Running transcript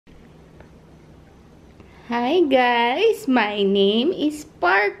Hi guys, my name is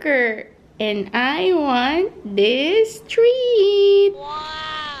Parker and I want this treat.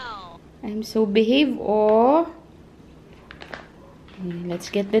 Wow! I'm so behave, oh.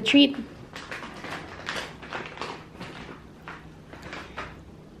 Let's get the treat.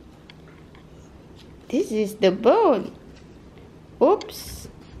 This is the bone. Oops.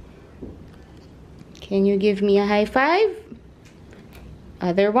 Can you give me a high five?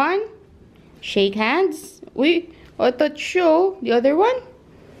 Other one? Shake hands. Uy, I thought you. The other one?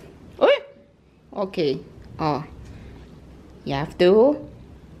 Uy. Okay. Oh. You have to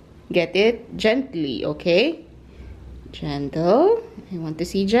get it gently, okay? Gentle. I want to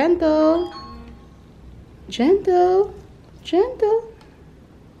see gentle. Gentle. Gentle.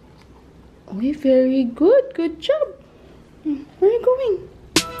 Uy, very good. Good job. Where are you going?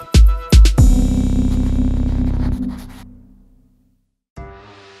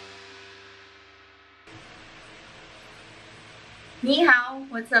 Ni hao!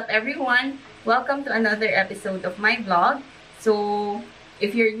 What's up everyone? Welcome to another episode of my vlog. So,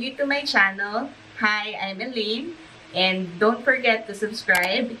 if you're new to my channel, hi, I'm Elaine. And don't forget to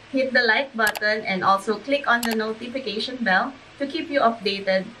subscribe, hit the like button, and also click on the notification bell to keep you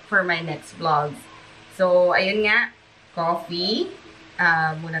updated for my next vlogs. So, ayun nga, coffee.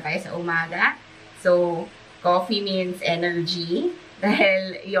 Muna tayo sa umaga. So, coffee means energy.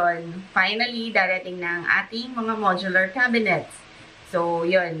 Dahil yon, finally, darating na ang ating mga modular cabinets. So,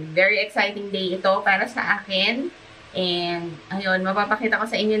 yun, very exciting day ito para sa akin. And, ayun, mapapakita ko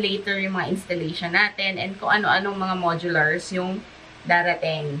sa inyo later yung mga installation natin and kung ano-anong mga modulars yung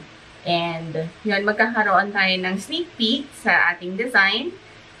darating. And, yun, magkakaroon tayo ng sneak peek sa ating design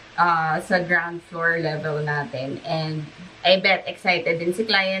sa ground floor level natin. And, I bet excited din si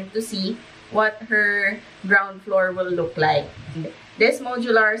client to see what her ground floor will look like. These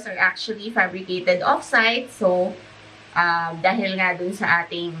modulars are actually fabricated off-site, so, dahil nga dun sa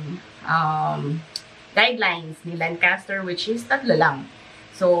ating guidelines ni Lancaster, which is 3 lang.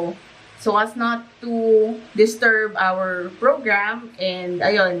 So as not to disturb our program, and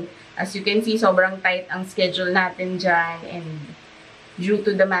ayun, as you can see, sobrang tight ang schedule natin dyan, and due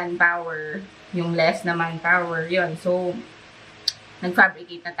to the manpower, yung less na manpower, yun. So,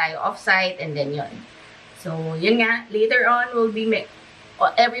 nag-fabricate na tayo off-site, and then yun. So, yun nga, later on,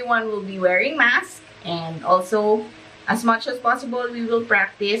 everyone will be wearing masks, and also, as much as possible, we will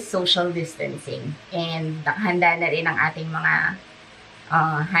practice social distancing. And nakahanda na rin ang ating mga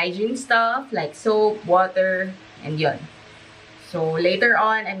hygiene stuff like soap, water, and yun. So, later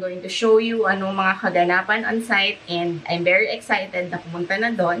on, I'm going to show you anong mga kaganapan on site, and I'm very excited na pumunta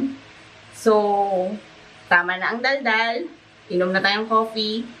na doon. So, tama na ang daldal, inom na tayong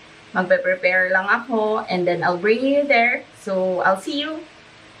coffee, magpe-prepare lang ako, and then I'll bring you there. So, I'll see you.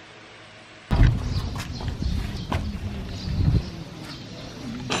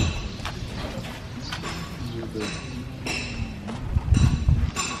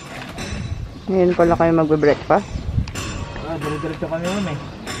 Ngayon pala kayo magbe-breakfast? Diretso kami yun eh.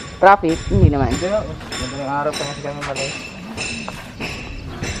 Traffic? Hindi naman. Hindi, madaling araw pa kasi kami malay.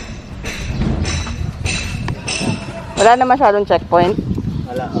 Wala na masyadong checkpoint?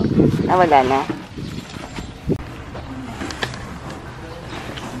 Wala. Wala na.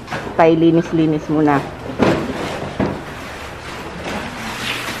 Tayo linis-linis muna.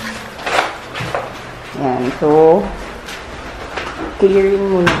 Yan, so clearing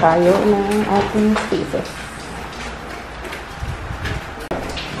muna tayo ng ating spaces.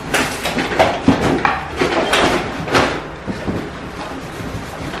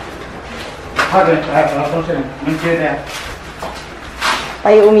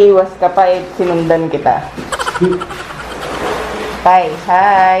 Tayo umiwas ka pa, sinundan kita. Tay,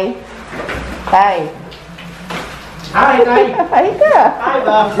 hi! Tay! Hi, Tay! Hi ka! Hi,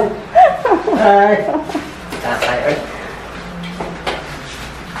 Bob! Hi! Hi!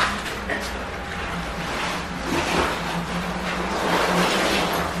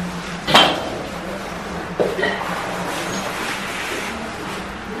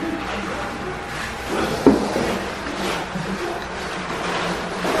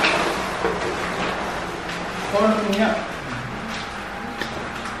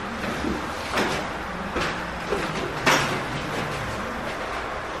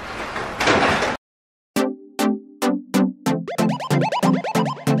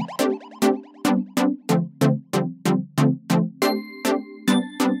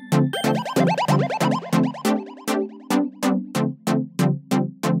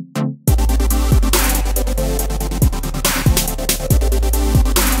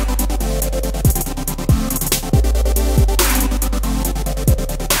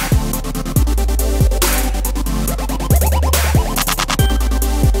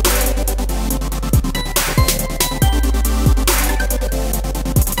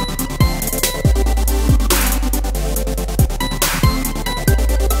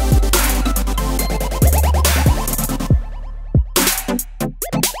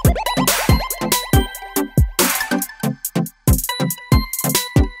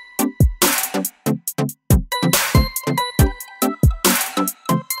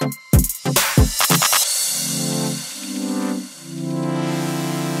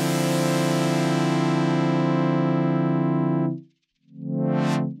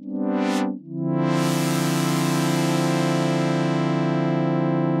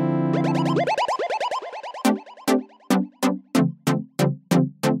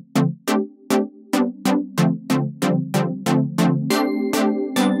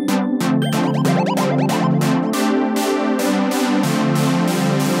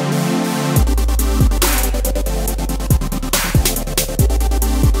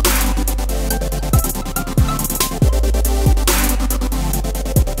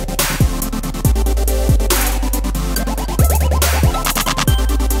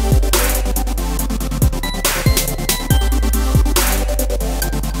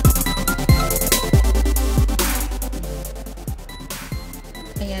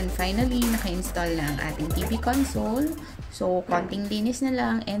 na-install na ang ating TV console. So, konting linis na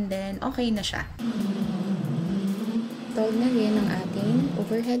lang and then okay na siya. Install na rin ang ating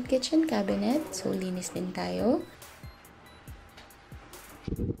overhead kitchen cabinet. So, linis din tayo.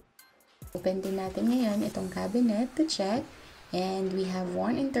 Open din natin ngayon itong cabinet to check. And we have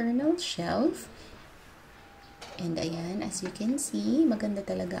one internal shelf. And ayan, as you can see, maganda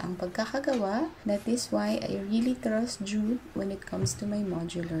talaga ang pagkakagawa. That is why I really trust Jude when it comes to my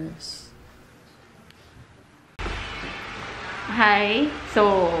modulars. Hi!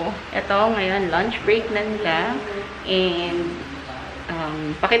 So, ito ngayon, lunch break na nila. And,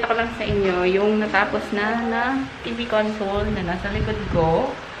 pakita ko lang sa inyo yung natapos na TV console na nasa likod ko.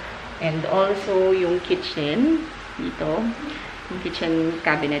 And also, yung kitchen dito. Yung kitchen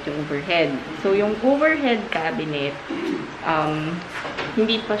cabinet, yung overhead. So, yung overhead cabinet,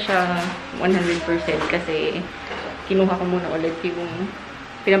 hindi pa siya 100% kasi kinuha ko muna ulit yung,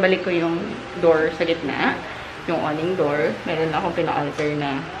 pinabalik ko yung door sa gitna. Yung awning door, meron akong pina-alter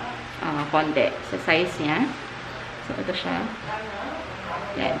na konti sa size niya. So, ito siya.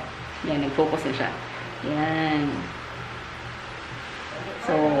 Yan. Yan, nag-focus na siya. Yan.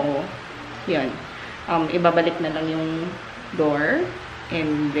 So, yun. Ibabalik na lang yung door.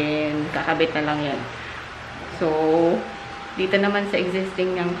 And then, kakabit na lang yan. So, dito naman sa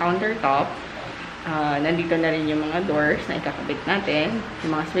existing ng countertop, nandito na rin yung mga doors na ikakabit natin.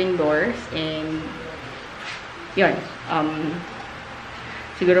 Yung mga swing doors. And, yun,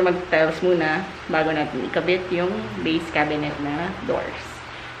 siguro mag-tiles muna bago natin ikabit yung base cabinet na doors.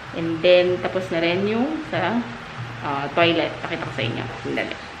 And then, tapos na rin yung sa toilet. Pakita ko sa inyo.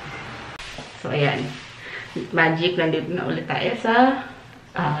 Sandali. So, ayan. Magic, nandito na ulit tayo sa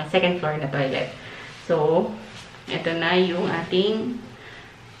second floor na toilet. So, ito na yung ating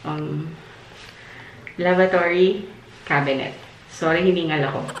lavatory cabinet. Sorry,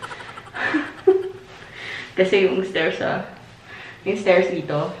 hiningal ako. Kasi yung stairs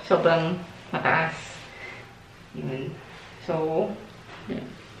dito, sobrang mataas. Yun. So, yun.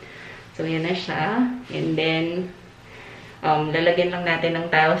 So, yan na siya. And then, lalagyan lang natin ng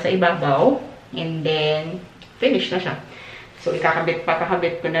tile sa ibabaw. And then, finish na siya. So,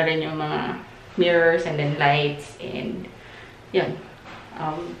 papakabit ko na rin yung mga mirrors and then lights. And, yun.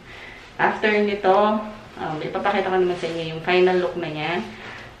 After nito, ipapakita ko naman sa inyo yung final look na niya.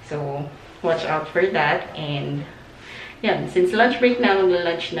 So, watch out for that. And, yan. Since lunch break na,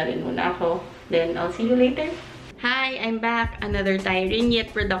 mag-lunch na rin muna ako. Then, I'll see you later. Hi! I'm back. Another tiring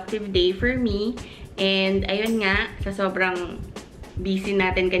yet productive day for me. And, ayun nga, sa sobrang busy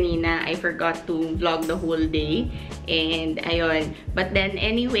natin kanina, I forgot to vlog the whole day. And, ayun. But then,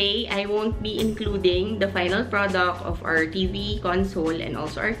 anyway, I won't be including the final product of our TV console and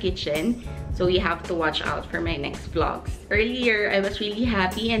also our kitchen. So, you have to watch out for my next vlogs. Earlier, I was really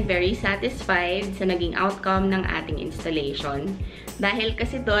happy and very satisfied sa naging outcome ng ating installation. Dahil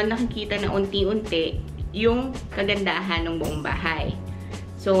kasi doon, nakikita na unti-unti yung kagandahan ng buong bahay.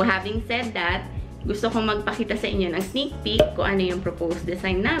 So, having said that, gusto kong magpakita sa inyo ng sneak peek kung ano yung proposed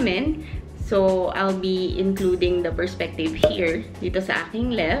design namin. So, I'll be including the perspective here, dito sa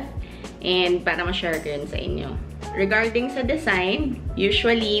aking left, and para ma-share ko yun sa inyo. Regarding sa design,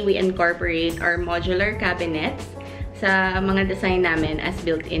 usually we incorporate our modular cabinets sa mga design namin as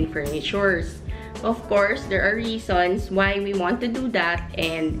built-in furnitures. Of course, there are reasons why we want to do that,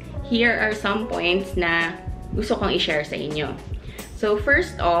 and here are some points na gusto kong i-share sa inyo. So,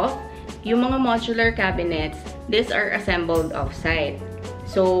 first off, yung mga modular cabinets, these are assembled off-site.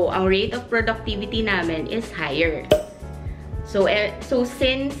 So, ang rate of productivity namin is higher. So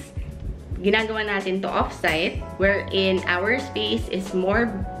since ginagawa natin to off-site, wherein our space is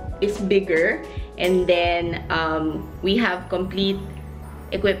bigger, and then we have complete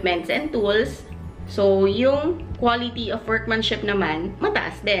equipments and tools, so yung quality of workmanship naman,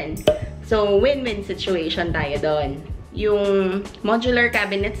 mataas din. So, win-win situation tayo doon. Yung modular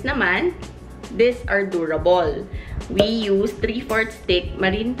cabinets naman, these are durable. We use 3/4 thick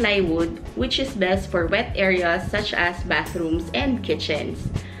marine plywood, which is best for wet areas such as bathrooms and kitchens.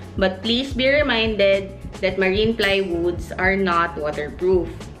 But please be reminded that marine plywoods are not waterproof.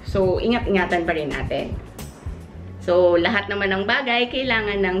 So, ingat-ingatan pa rin natin. So, lahat naman ng bagay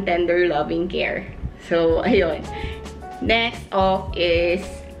kailangan ng tender loving care. So, ayun. Next off is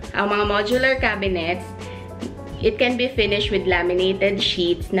ang mga modular cabinets. It can be finished with laminated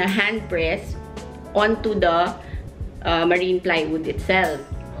sheets na hand-press onto the marine plywood itself.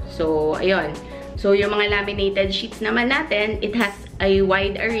 So, ayun. So, yung mga laminated sheets naman natin, it has a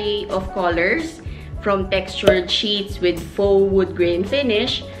wide array of colors from textured sheets with faux wood grain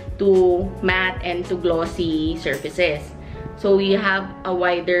finish to matte and to glossy surfaces. So, you have a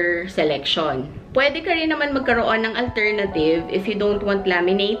wider selection. Pwede ka rin naman magkaroon ng alternative if you don't want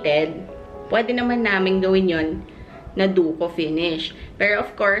laminated. Pwede naman namin gawin yon na duco finish. Pero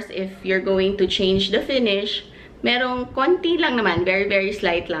of course, if you're going to change the finish, merong konti lang naman, very, very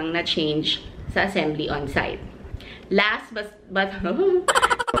slight lang na change sa assembly on-site. Last but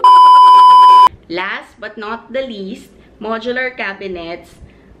not the least, modular cabinets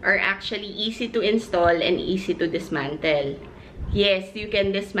are actually easy to install and easy to dismantle. Yes, you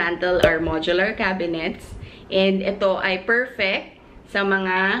can dismantle our modular cabinets, and ito ay perfect sa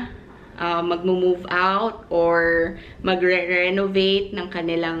mga mag-move out or magre-renovate ng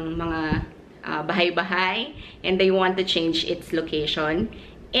kanilang mga bahay-bahay and they want to change its location.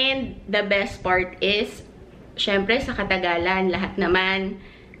 And the best part is, syempre sa katagalan, lahat naman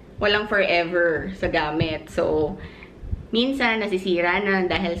walang forever sa gamit. So, minsan nasisira na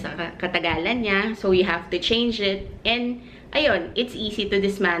dahil sa katagalan niya, so you have to change it. And ayun, it's easy to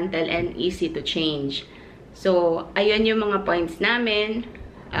dismantle and easy to change. So, ayun yung mga points namin,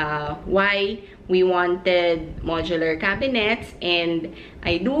 why we wanted modular cabinets, and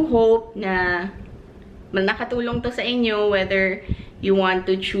I do hope na nakatulong to sa inyo whether you want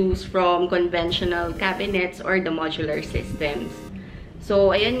to choose from conventional cabinets or the modular systems.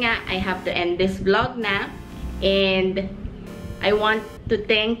 So, ayun nga, I have to end this vlog na, and I want to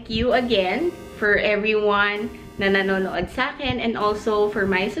thank you again for everyone na nanonood sa akin and also for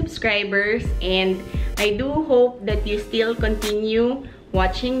my subscribers, and I do hope that you still continue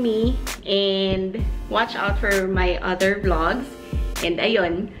watching me and watch out for my other vlogs. And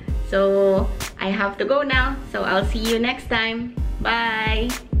ayun, so I have to go now, so I'll see you next time. Bye!